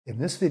In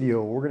this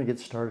video, we're going to get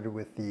started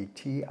with the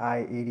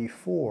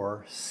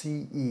Ti84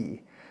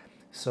 CE.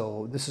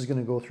 So this is going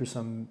to go through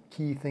some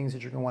key things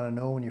that you're going to want to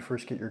know when you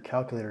first get your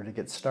calculator to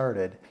get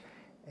started.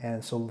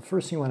 And so the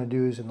first thing you want to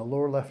do is in the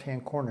lower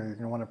left-hand corner, you're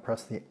going to want to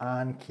press the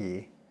on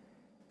key.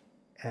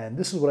 And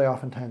this is what I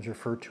oftentimes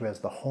refer to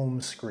as the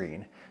home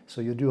screen. So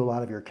you'll do a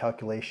lot of your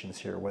calculations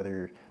here, whether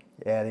you're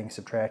adding,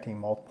 subtracting,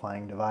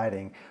 multiplying,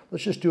 dividing.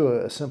 Let's just do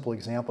a simple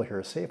example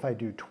here. Say if I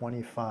do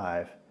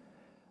 25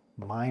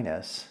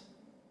 minus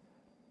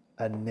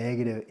a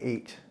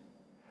 -8.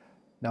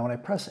 Now when I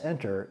press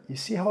enter, you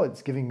see how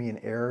it's giving me an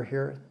error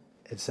here?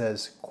 It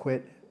says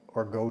quit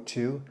or go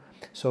to.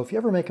 So if you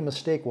ever make a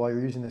mistake while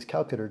you're using this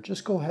calculator,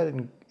 just go ahead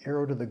and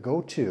arrow to the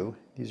go to.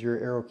 These are your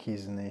arrow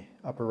keys in the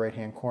upper right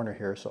hand corner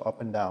here, so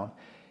up and down.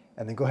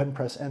 And then go ahead and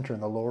press enter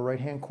in the lower right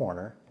hand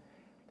corner.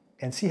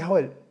 And see how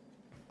it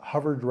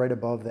hovered right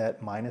above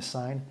that minus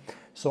sign?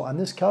 So on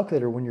this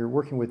calculator, when you're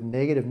working with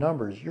negative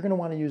numbers, you're going to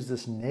want to use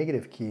this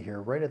negative key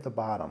here right at the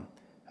bottom.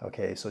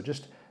 Okay, so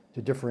just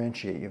to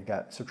differentiate, you've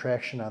got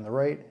subtraction on the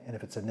right, and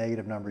if it's a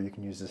negative number, you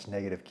can use this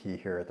negative key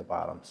here at the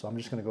bottom. So I'm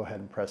just going to go ahead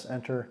and press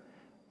enter.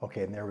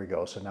 Okay, and there we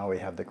go. So now we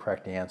have the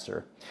correct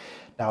answer.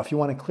 Now, if you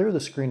want to clear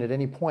the screen at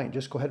any point,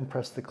 just go ahead and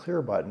press the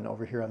clear button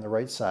over here on the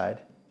right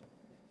side,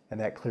 and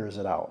that clears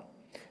it out.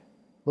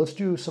 Let's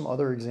do some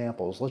other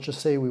examples. Let's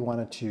just say we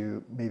wanted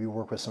to maybe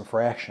work with some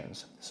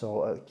fractions.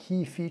 So a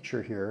key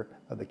feature here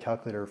of the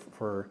calculator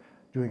for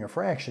doing a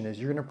fraction is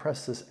you're going to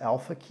press this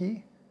alpha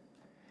key.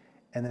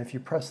 And then if you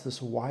press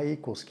this y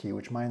equals key,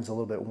 which mine's a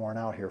little bit worn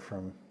out here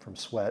from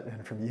sweat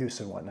and from use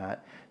and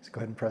whatnot, so go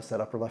ahead and press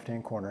that upper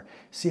left-hand corner.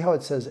 See how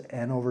it says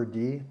n over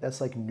d? That's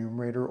like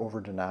numerator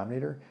over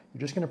denominator.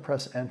 You're just going to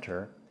press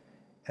enter,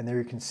 and there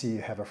you can see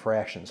you have a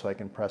fraction. So I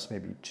can press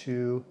maybe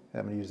 2, and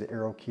I'm going to use the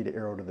arrow key to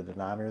arrow to the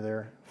denominator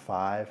there,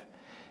 5,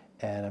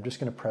 and I'm just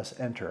going to press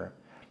enter.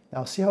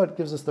 Now see how it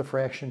gives us the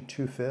fraction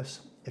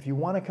 2/5? If you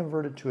want to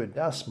convert it to a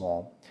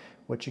decimal,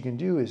 what you can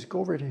do is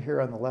go over to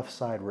here on the left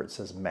side where it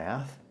says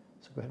math.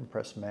 So go ahead and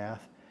press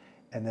math,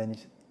 and then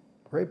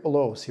right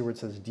below, see where it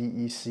says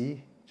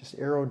DEC? Just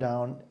arrow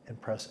down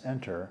and press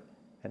enter,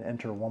 and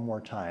enter one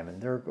more time,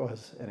 and there it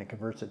goes, and it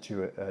converts it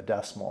to a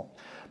decimal.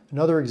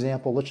 Another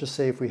example, let's just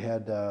say if we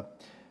had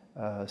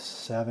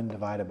 7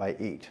 divided by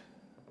 8.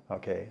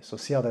 Okay, so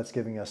see how that's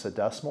giving us a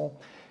decimal?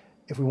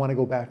 If we want to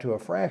go back to a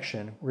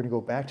fraction, we're going to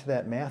go back to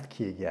that math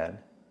key again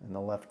on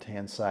the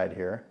left-hand side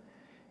here.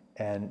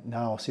 And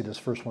now see this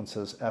first one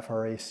says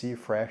FRAC,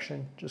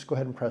 fraction. Just go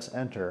ahead and press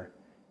enter,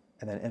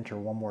 and then enter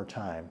one more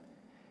time,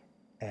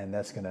 and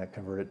that's going to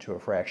convert it to a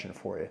fraction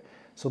for you.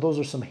 So those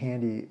are some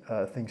handy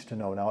things to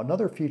know. Now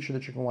another feature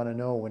that you're going to want to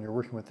know when you're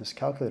working with this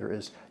calculator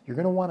is you're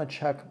going to want to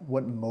check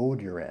what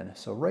mode you're in.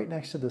 So right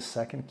next to the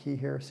second key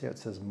here, see how it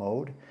says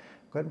mode?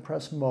 Go ahead and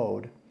press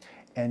mode,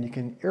 and you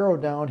can arrow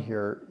down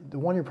here. The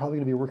one you're probably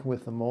going to be working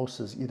with the most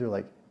is either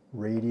like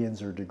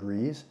radians or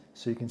degrees.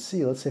 So you can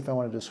see, let's say if I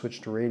wanted to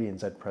switch to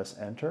radians, I'd press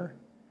enter.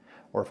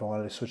 Or if I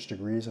wanted to switch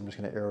degrees, I'm just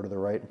going to arrow to the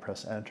right and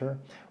press enter.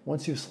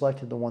 Once you've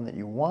selected the one that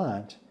you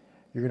want,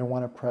 you're going to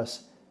want to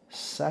press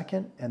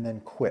second and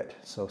then quit.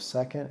 So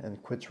second and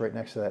quit's right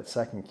next to that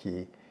second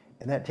key,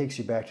 and that takes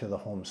you back to the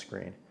home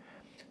screen.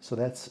 So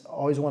that's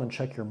always want to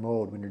check your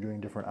mode when you're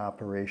doing different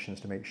operations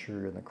to make sure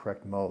you're in the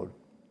correct mode.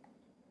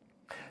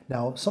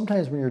 Now,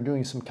 sometimes when you're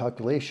doing some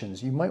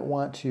calculations, you might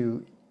want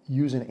to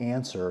use an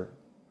answer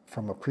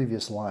from a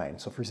previous line.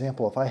 So for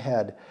example, if I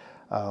had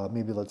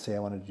maybe let's say I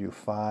wanted to do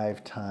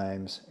 5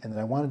 times, and then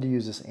I wanted to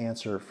use this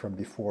answer from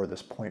before,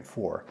 this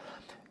 0.4.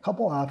 A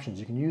couple options.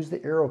 You can use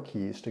the arrow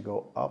keys to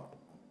go up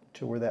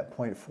to where that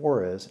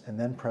 0.4 is, and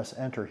then press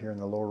enter here in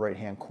the lower right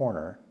hand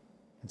corner,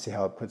 and see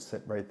how it puts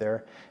it right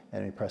there,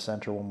 and we press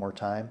enter one more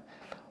time.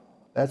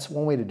 That's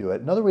one way to do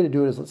it. Another way to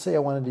do it is, let's say I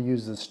wanted to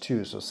use this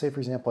too. So say for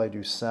example I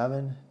do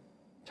 7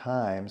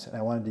 times, and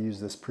I wanted to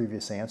use this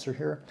previous answer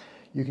here.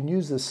 You can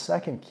use this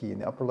second key in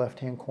the upper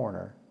left hand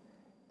corner,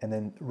 and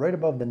then right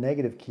above the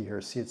negative key here,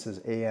 see it says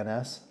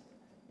ANS?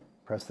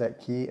 Press that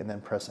key and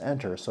then press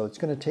enter. So it's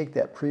going to take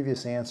that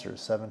previous answer,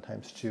 7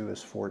 times 2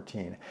 is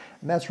 14.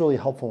 And that's really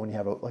helpful when you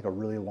have like a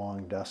really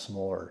long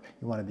decimal, or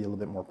you want to be a little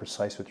bit more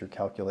precise with your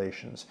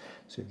calculations.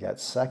 So you've got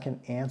second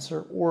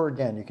answer, or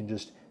again, you can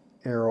just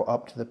arrow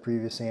up to the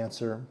previous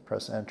answer,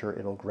 press enter,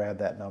 it'll grab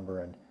that number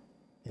and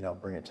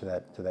bring it to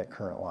that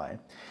current line.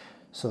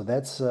 So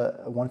that's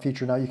one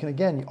feature. Now you can,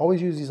 again,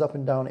 always use these up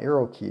and down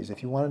arrow keys.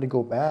 If you wanted to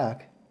go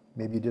back,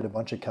 maybe you did a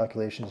bunch of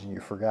calculations and you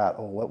forgot,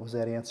 oh, what was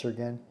that answer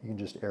again? You can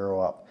just arrow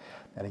up.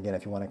 And again,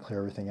 if you want to clear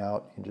everything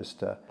out, you can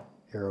just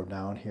arrow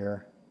down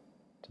here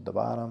to the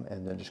bottom,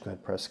 and then just go ahead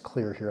and press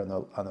clear here on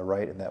the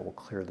right, and that will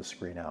clear the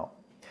screen out.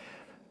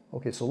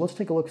 Okay, so let's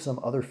take a look at some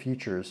other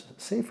features.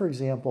 Say, for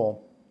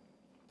example,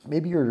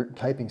 maybe you're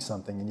typing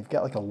something and you've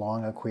got like a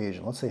long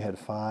equation. Let's say you had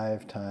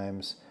 5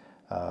 times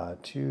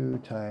 2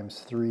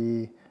 times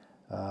 3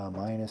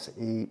 minus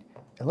 8.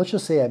 And let's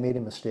just say I made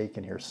a mistake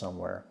in here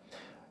somewhere.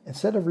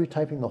 Instead of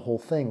retyping the whole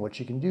thing, what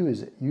you can do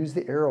is use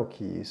the arrow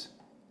keys,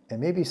 and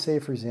maybe say,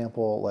 for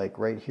example, like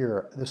right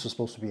here, this is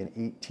supposed to be an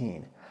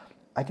 18.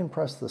 I can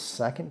press the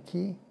second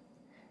key,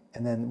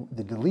 and then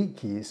the delete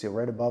key, see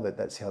right above it,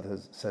 that's how it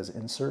says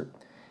insert.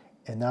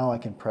 And now I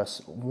can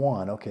press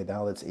 1. Okay,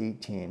 now that's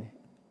 18.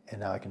 And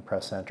now I can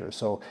press enter.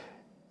 So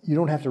you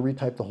don't have to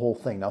retype the whole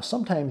thing. Now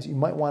sometimes you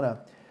might want to,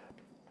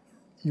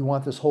 you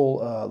want this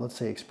whole, let's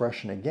say,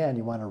 expression again,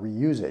 you want to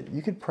reuse it.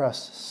 You could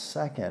press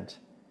second,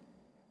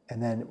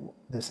 and then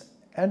this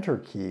enter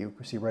key, you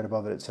see right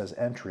above it, it says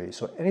entry.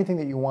 So anything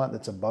that you want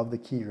that's above the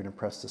key, you're going to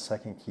press the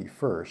second key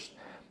first.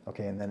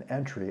 Okay, and then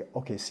entry.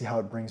 Okay, see how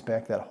it brings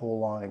back that whole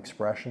long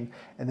expression?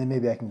 And then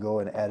maybe I can go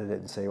and edit it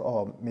and say,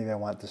 oh, maybe I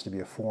want this to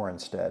be a 4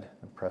 instead,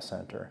 and press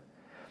enter.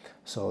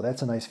 So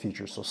that's a nice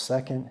feature. So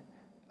second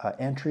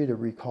entry to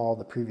recall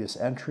the previous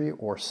entry,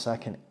 or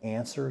second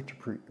answer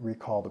to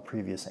recall the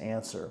previous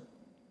answer.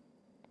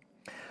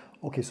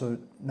 Okay, so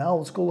now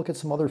let's go look at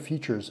some other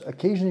features.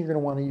 Occasionally you're going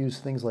to want to use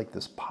things like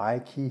this pi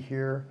key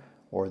here,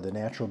 or the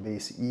natural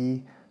base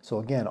e.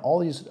 So again, all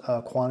these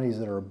quantities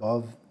that are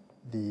above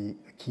the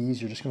keys,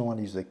 you're just going to want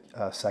to use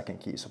the second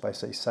key. So if I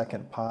say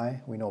second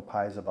pi, we know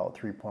pi is about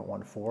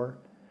 3.14,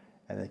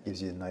 and it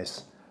gives you a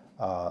nice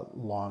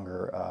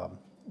longer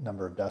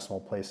number of decimal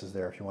places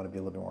there if you want to be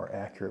a little bit more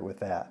accurate with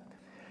that.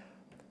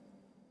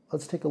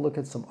 Let's take a look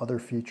at some other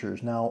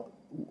features. Now,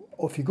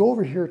 if you go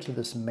over here to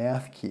this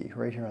math key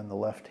right here on the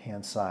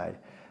left-hand side,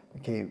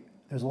 okay,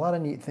 there's a lot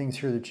of neat things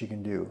here that you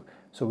can do.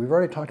 So we've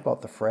already talked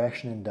about the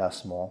fraction and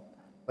decimal,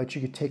 but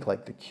you could take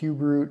like the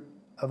cube root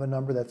of a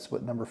number, that's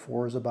what number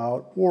 4 is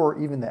about,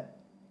 or even the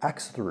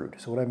xth root.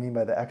 So what I mean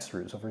by the xth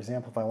root, so for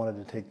example, if I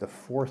wanted to take the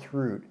 4th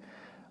root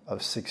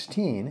of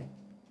 16,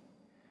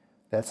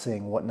 that's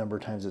saying what number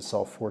times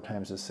itself 4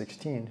 times is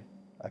 16,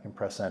 I can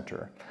press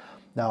enter.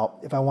 Now,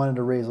 if I wanted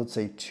to raise, let's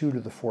say 2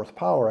 to the 4th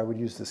power, I would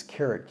use this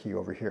caret key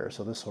over here.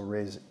 So this will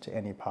raise it to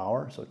any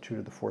power, so 2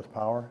 to the 4th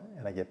power,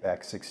 and I get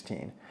back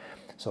 16.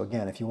 So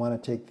again, if you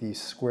want to take the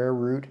square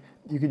root,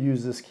 you could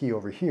use this key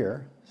over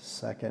here,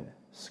 second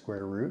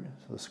square root.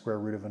 So the square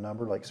root of a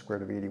number, like square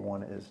root of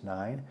 81, is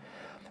 9.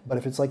 But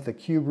if it's like the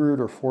cube root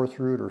or 4th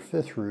root or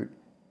 5th root,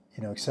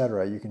 you know,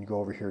 etc., you can go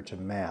over here to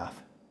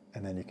math,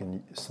 and then you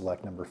can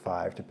select number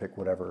 5 to pick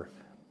whatever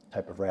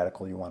type of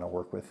radical you want to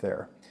work with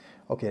there.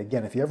 Okay,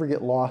 again, if you ever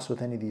get lost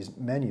with any of these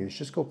menus,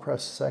 just go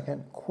press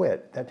second,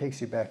 quit. That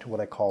takes you back to what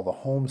I call the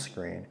home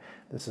screen.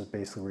 This is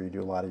basically where you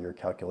do a lot of your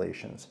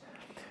calculations.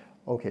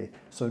 Okay,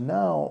 so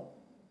now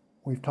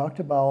we've talked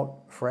about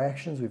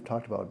fractions, we've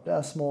talked about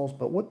decimals,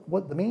 but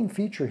what the main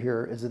feature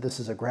here is that this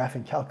is a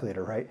graphing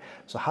calculator, right?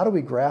 So how do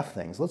we graph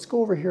things? Let's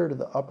go over here to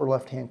the upper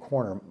left-hand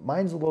corner.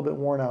 Mine's a little bit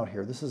worn out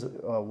here. This is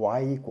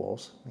y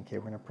equals. Okay,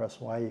 we're going to press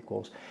y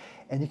equals.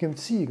 And you can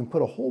see you can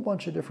put a whole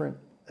bunch of different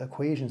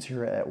equations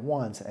here at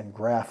once and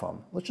graph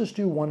them. Let's just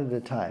do one at a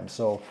time.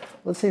 So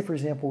let's say, for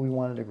example, we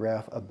wanted to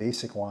graph a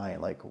basic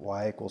line like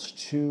y equals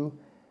 2x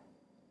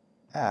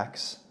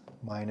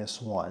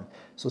minus 1.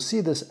 So see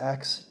this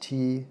x,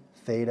 t,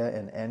 theta,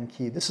 and n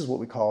key. This is what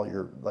we call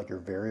your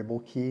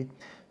variable key.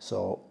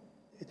 So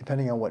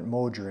depending on what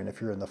mode you're in,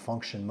 if you're in the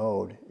function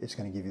mode, it's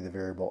going to give you the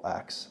variable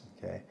x.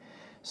 Okay,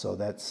 so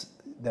that's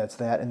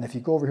that. And if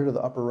you go over here to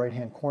the upper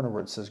right-hand corner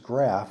where it says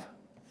graph,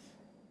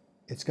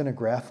 it's going to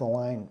graph the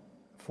line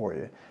for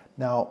you.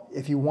 Now,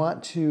 if you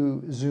want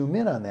to zoom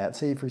in on that,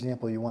 say for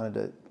example you wanted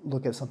to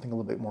look at something a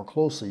little bit more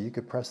closely, you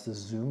could press the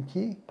zoom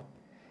key,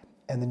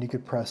 and then you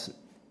could press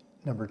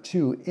number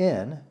 2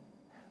 in.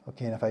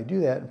 Okay, and if I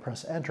do that and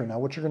press enter, now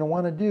what you're going to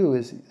want to do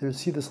is,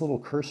 see this little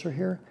cursor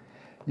here?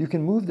 You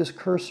can move this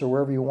cursor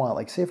wherever you want.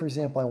 Like say for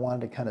example I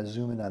wanted to kind of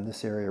zoom in on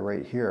this area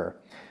right here.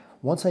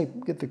 Once I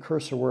get the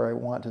cursor where I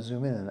want to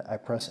zoom in and I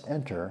press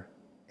enter,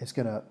 it's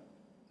going to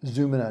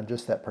zoom in on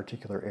just that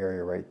particular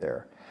area right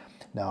there.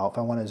 Now if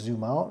I want to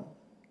zoom out,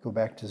 go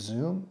back to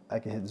zoom, I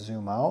can hit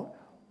zoom out,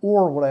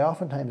 or what I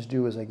oftentimes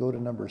do is I go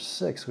to number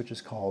 6, which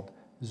is called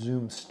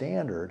zoom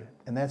standard,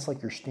 and that's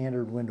like your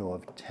standard window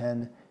of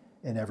 10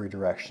 in every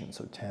direction.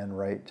 So 10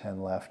 right,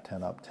 10 left,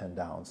 10 up, 10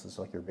 down. So it's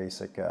like your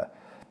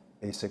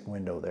basic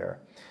window there.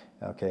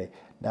 Okay,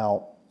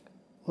 now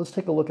let's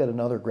take a look at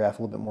another graph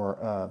a little bit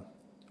more.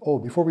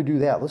 Before we do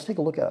that, let's take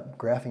a look at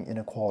graphing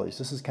inequalities.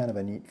 This is kind of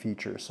a neat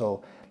feature.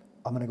 So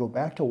I'm going to go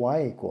back to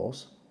y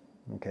equals,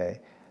 okay,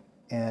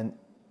 and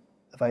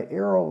if I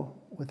arrow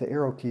with the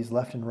arrow keys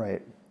left and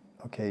right,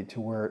 okay,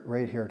 to where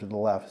right here to the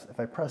left, if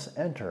I press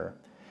enter,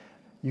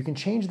 you can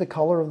change the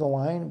color of the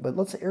line, but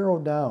let's arrow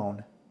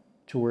down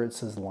to where it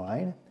says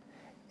line.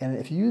 And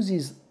if you use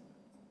these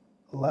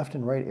left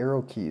and right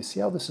arrow keys,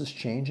 see how this is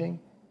changing?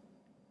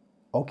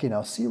 Okay,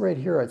 now see right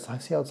here, I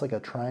see how it's like a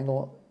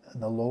triangle in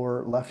the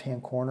lower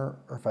left-hand corner,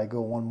 or if I go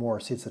one more,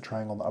 see it's a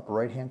triangle in the upper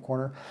right-hand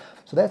corner.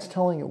 So that's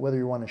telling it whether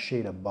you want to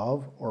shade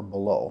above or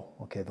below,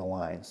 okay, the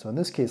line. So in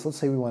this case, let's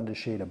say we wanted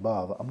to shade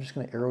above. I'm just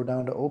going to arrow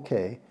down to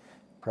OK,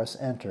 press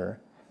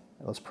enter,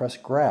 and let's press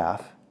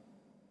graph.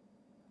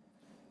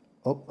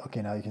 Oh,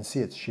 okay, now you can see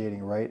it's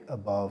shading right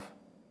above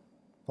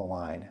the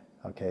line.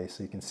 Okay,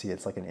 so you can see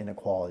it's like an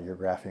inequality. You're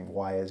graphing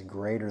y is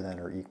greater than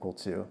or equal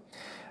to.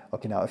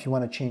 Okay, now if you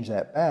want to change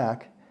that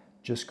back,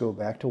 just go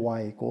back to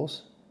y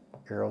equals,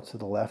 arrow to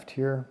the left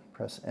here,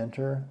 press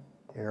enter,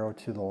 arrow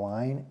to the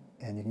line,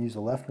 and you can use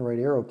the left and right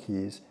arrow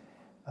keys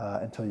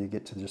until you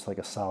get to just like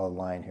a solid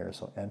line here.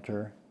 So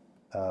enter,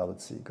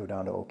 let's see, go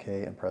down to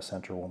OK and press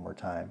enter one more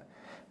time.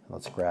 And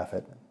let's graph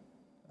it.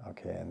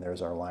 Okay, and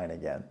there's our line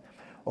again.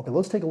 Okay,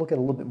 let's take a look at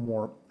a little bit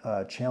more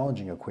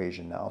challenging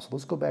equation now. So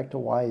let's go back to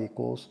y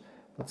equals,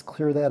 let's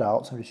clear that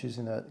out. So I'm just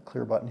using the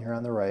clear button here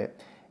on the right.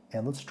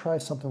 And let's try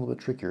something a little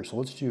bit trickier. So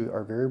let's do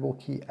our variable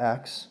key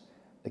x,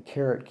 the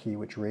caret key,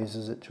 which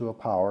raises it to a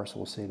power. So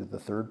we'll say to the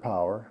third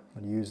power.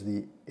 I'm going to use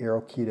the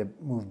arrow key to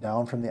move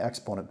down from the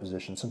exponent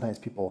position. Sometimes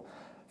people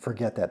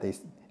forget that. If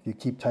you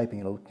keep typing,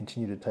 it'll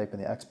continue to type in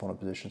the exponent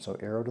position. So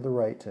arrow to the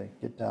right to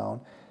get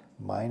down,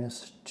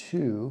 minus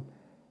 2,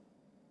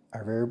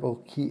 our variable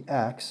key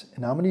x,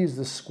 and now I'm going to use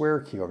the square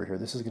key over here.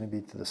 This is going to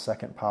be to the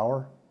second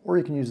power, or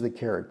you can use the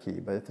caret key,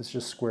 but if it's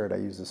just squared, I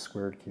use the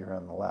squared key here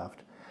on the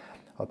left.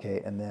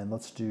 Okay, and then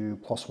let's do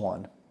plus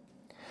 1.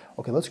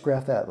 Okay, let's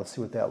graph that. Let's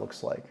see what that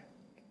looks like.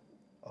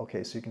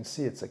 Okay, so you can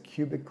see it's a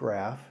cubic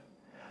graph.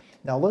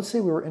 Now let's say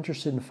we were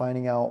interested in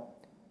finding out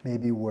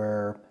maybe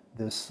where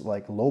this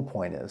like low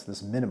point is,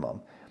 this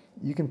minimum.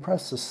 You can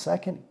press the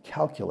second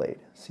calculate.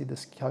 See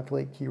this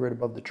calculate key right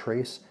above the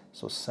trace?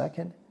 So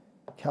second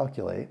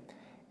calculate,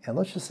 and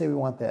let's just say we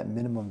want that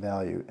minimum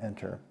value,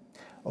 enter.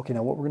 Okay,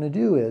 now what we're going to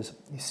do is,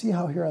 you see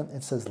how here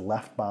it says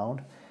left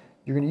bound?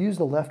 You're going to use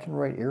the left and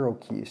right arrow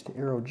keys to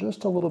arrow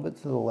just a little bit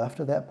to the left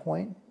of that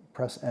point,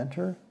 press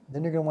enter,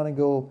 then you're going to want to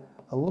go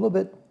a little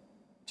bit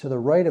to the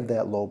right of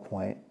that low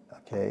point,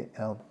 okay,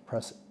 and I'll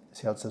press,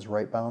 see how it says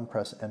right bound,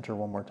 press enter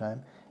one more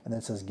time, and then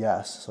it says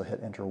guess, so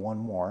hit enter one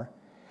more,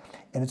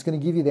 and it's going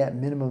to give you that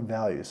minimum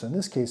value. So in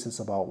this case, it's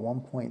about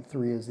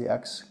 1.3 is the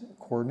x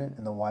coordinate,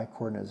 and the y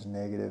coordinate is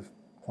negative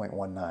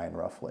 0.19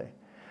 roughly.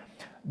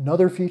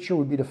 Another feature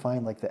would be to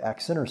find like the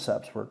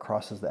X-Intercepts where it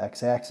crosses the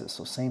x-axis.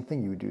 So same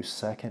thing, you would do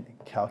second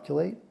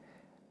calculate,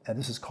 and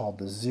this is called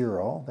the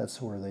 0.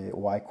 That's where the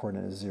y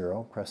coordinate is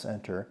 0. Press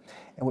enter.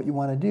 And what you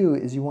want to do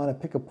is you want to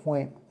pick a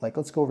point, like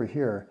let's go over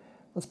here.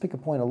 Let's pick a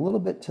point a little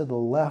bit to the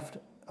left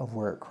of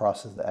where it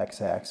crosses the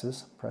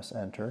x-axis. Press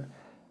enter.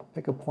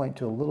 Pick a point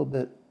to a little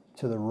bit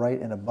to the right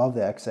and above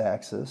the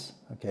x-axis,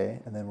 okay,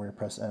 and then we're going to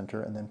press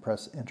enter, and then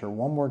press enter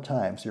one more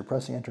time. So you're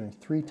pressing enter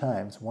 3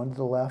 times, one to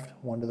the left,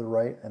 one to the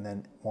right, and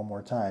then one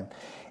more time.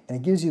 And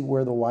it gives you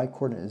where the y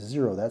coordinate is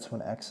 0. That's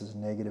when x is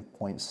negative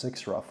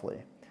 0.6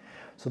 roughly.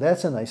 So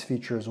that's a nice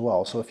feature as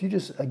well. So if you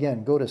just,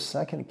 again, go to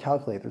second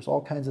calculate, there's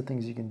all kinds of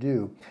things you can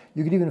do.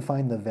 You could even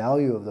find the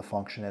value of the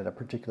function at a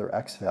particular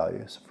x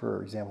value. So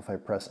for example, if I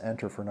press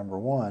enter for number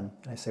 1,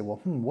 I say, well,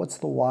 what's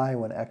the y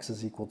when x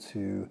is equal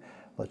to,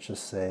 let's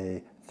just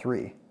say,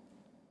 3.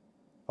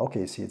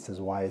 Okay, see it says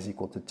y is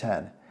equal to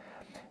 10.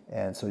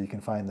 And so you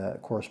can find the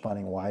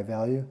corresponding y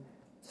value.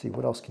 See,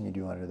 what else can you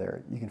do under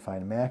there? You can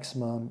find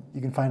maximum. You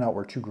can find out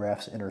where two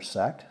graphs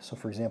intersect. So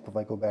for example, if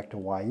I go back to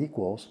y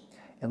equals,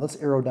 and let's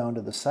arrow down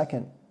to the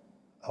second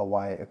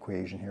y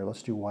equation here.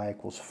 Let's do y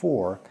equals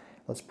 4.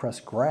 Let's press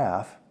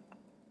graph.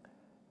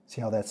 See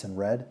how that's in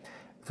red?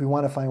 If we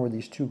want to find where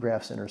these two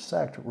graphs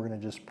intersect, we're going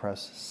to just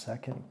press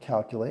second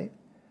calculate,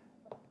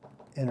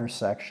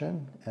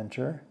 intersection,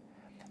 enter.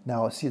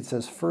 Now see it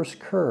says first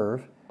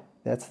curve,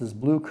 that's this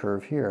blue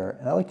curve here,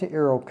 and I like to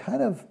arrow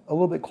kind of a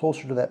little bit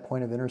closer to that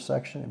point of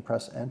intersection and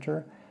press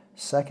enter.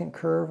 Second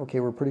curve, okay,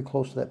 we're pretty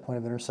close to that point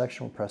of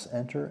intersection, we'll press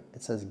enter.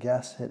 It says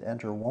guess, hit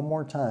enter one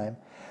more time,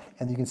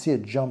 and you can see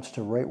it jumps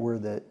to right where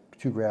the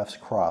two graphs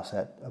cross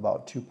at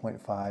about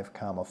 2.5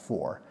 comma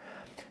 4.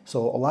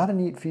 So a lot of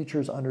neat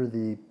features under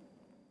the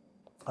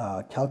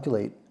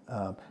calculate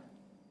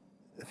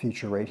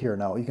feature right here.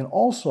 Now you can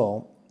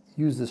also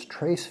use this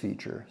trace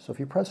feature. So if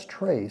you press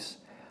trace,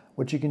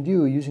 what you can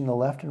do using the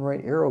left and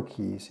right arrow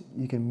keys,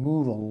 you can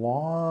move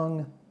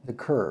along the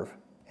curve,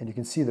 and you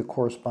can see the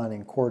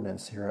corresponding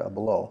coordinates here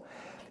below.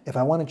 If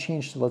I want to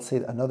change to, let's say,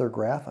 another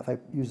graph, if I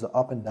use the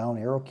up and down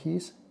arrow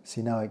keys,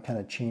 see now I kind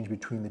of change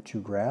between the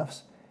two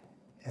graphs,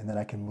 and then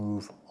I can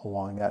move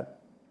along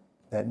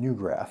that new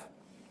graph.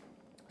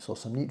 So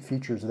some neat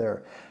features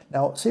there.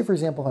 Now, say for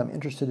example, if I'm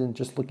interested in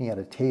just looking at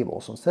a table,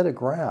 so instead of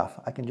graph,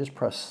 I can just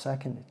press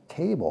second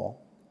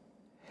table,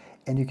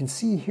 and you can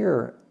see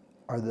here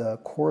are the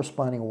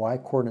corresponding y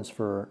coordinates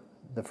for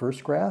the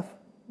first graph,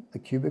 the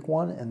cubic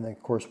one, and the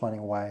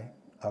corresponding y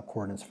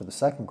coordinates for the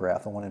second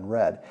graph, the one in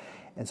red.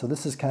 And so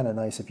this is kind of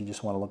nice if you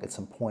just want to look at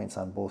some points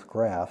on both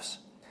graphs.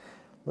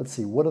 Let's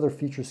see, what other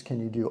features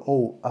can you do?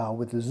 Oh,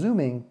 with the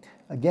zooming,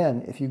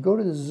 again, if you go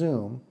to the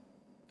zoom,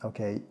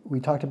 okay, we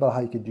talked about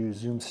how you could do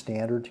zoom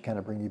standard to kind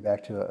of bring you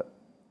back to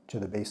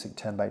the basic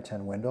 10 by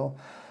 10 window.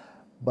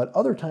 But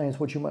other times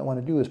what you might want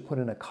to do is put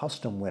in a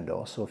custom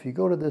window. So if you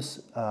go to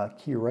this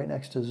key right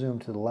next to zoom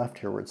to the left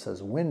here where it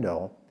says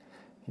window,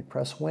 if you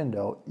press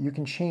window, you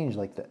can change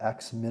like the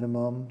X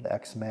minimum, the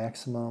X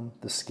maximum,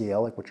 the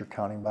scale, like what you're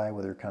counting by,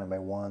 whether you're counting by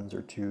 1s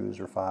or 2s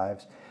or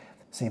 5s.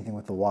 Same thing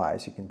with the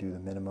Ys. You can do the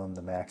minimum,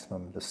 the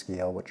maximum, the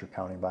scale, what you're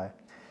counting by.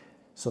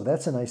 So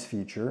that's a nice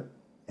feature.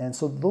 And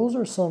so those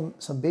are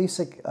some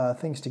basic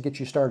things to get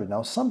you started.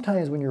 Now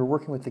sometimes when you're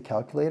working with the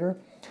calculator,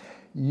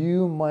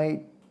 you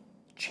might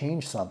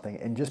change something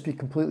and just be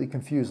completely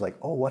confused, like,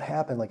 oh, what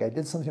happened? Like I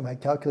did something to my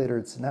calculator,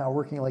 it's now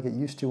working like it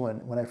used to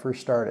when I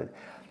first started.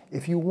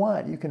 If you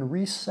want, you can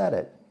reset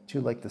it to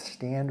like the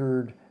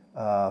standard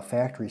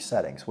factory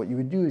settings. What you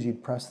would do is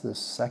you'd press this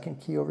second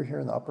key over here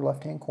in the upper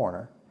left-hand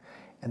corner,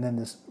 and then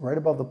this right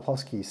above the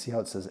plus key, see how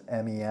it says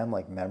MEM,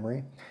 like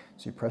memory?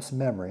 So you press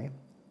memory,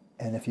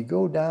 and if you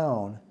go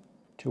down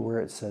to where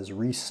it says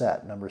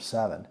reset, number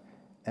 7,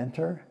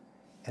 enter,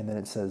 and then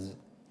it says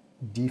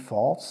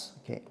defaults,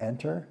 okay,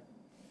 enter,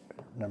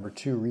 number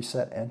 2,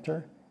 reset,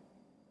 enter,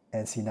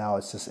 and see now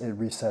it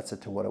resets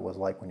it to what it was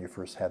like when you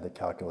first had the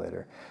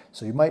calculator.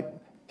 So you might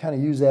kind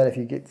of use that if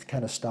you get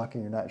kind of stuck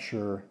and you're not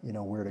sure, you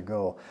know, where to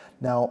go.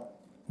 Now,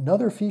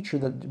 another feature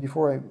that,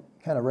 before I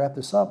kind of wrap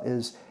this up,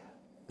 is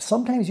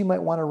sometimes you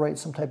might want to write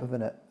some type of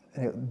a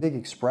big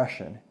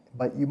expression,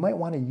 but you might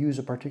want to use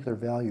a particular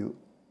value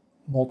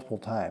multiple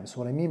times. So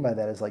what I mean by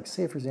that is, like,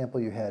 say for example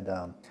you had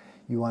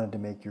you wanted to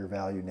make your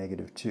value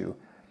 -2.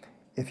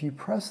 If you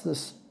press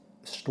this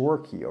store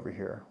key over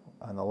here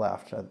on the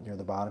left near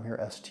the bottom here,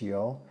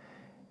 STO,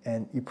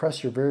 and you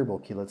press your variable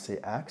key, let's say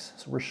x,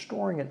 so we're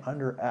storing it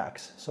under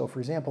x. So for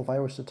example, if I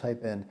was to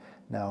type in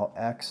now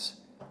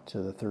x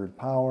to the 3rd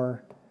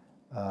power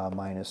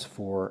minus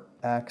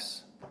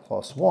 4x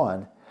plus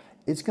 1,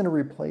 it's going to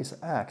replace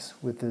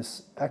x with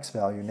this x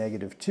value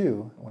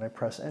 -2. When I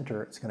press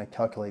enter, it's going to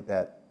calculate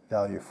that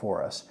value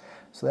for us.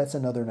 So that's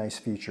another nice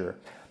feature.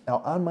 Now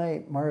on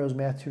my Mario's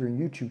Math Tutoring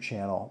YouTube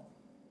channel,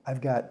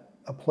 I've got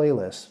a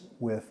playlist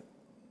with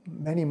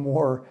many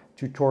more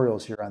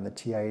tutorials here on the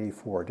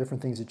Ti84,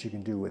 different things that you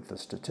can do with the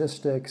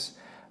statistics,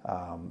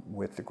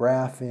 with the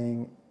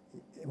graphing,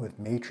 with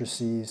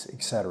matrices,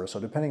 etc. So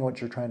depending on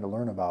what you're trying to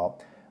learn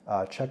about,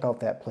 check out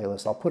that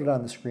playlist. I'll put it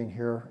on the screen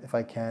here if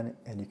I can,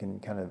 and you can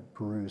kind of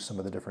peruse some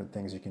of the different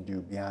things you can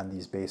do beyond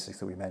these basics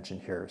that we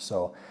mentioned here.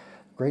 So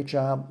great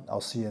job.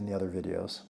 I'll see you in the other videos.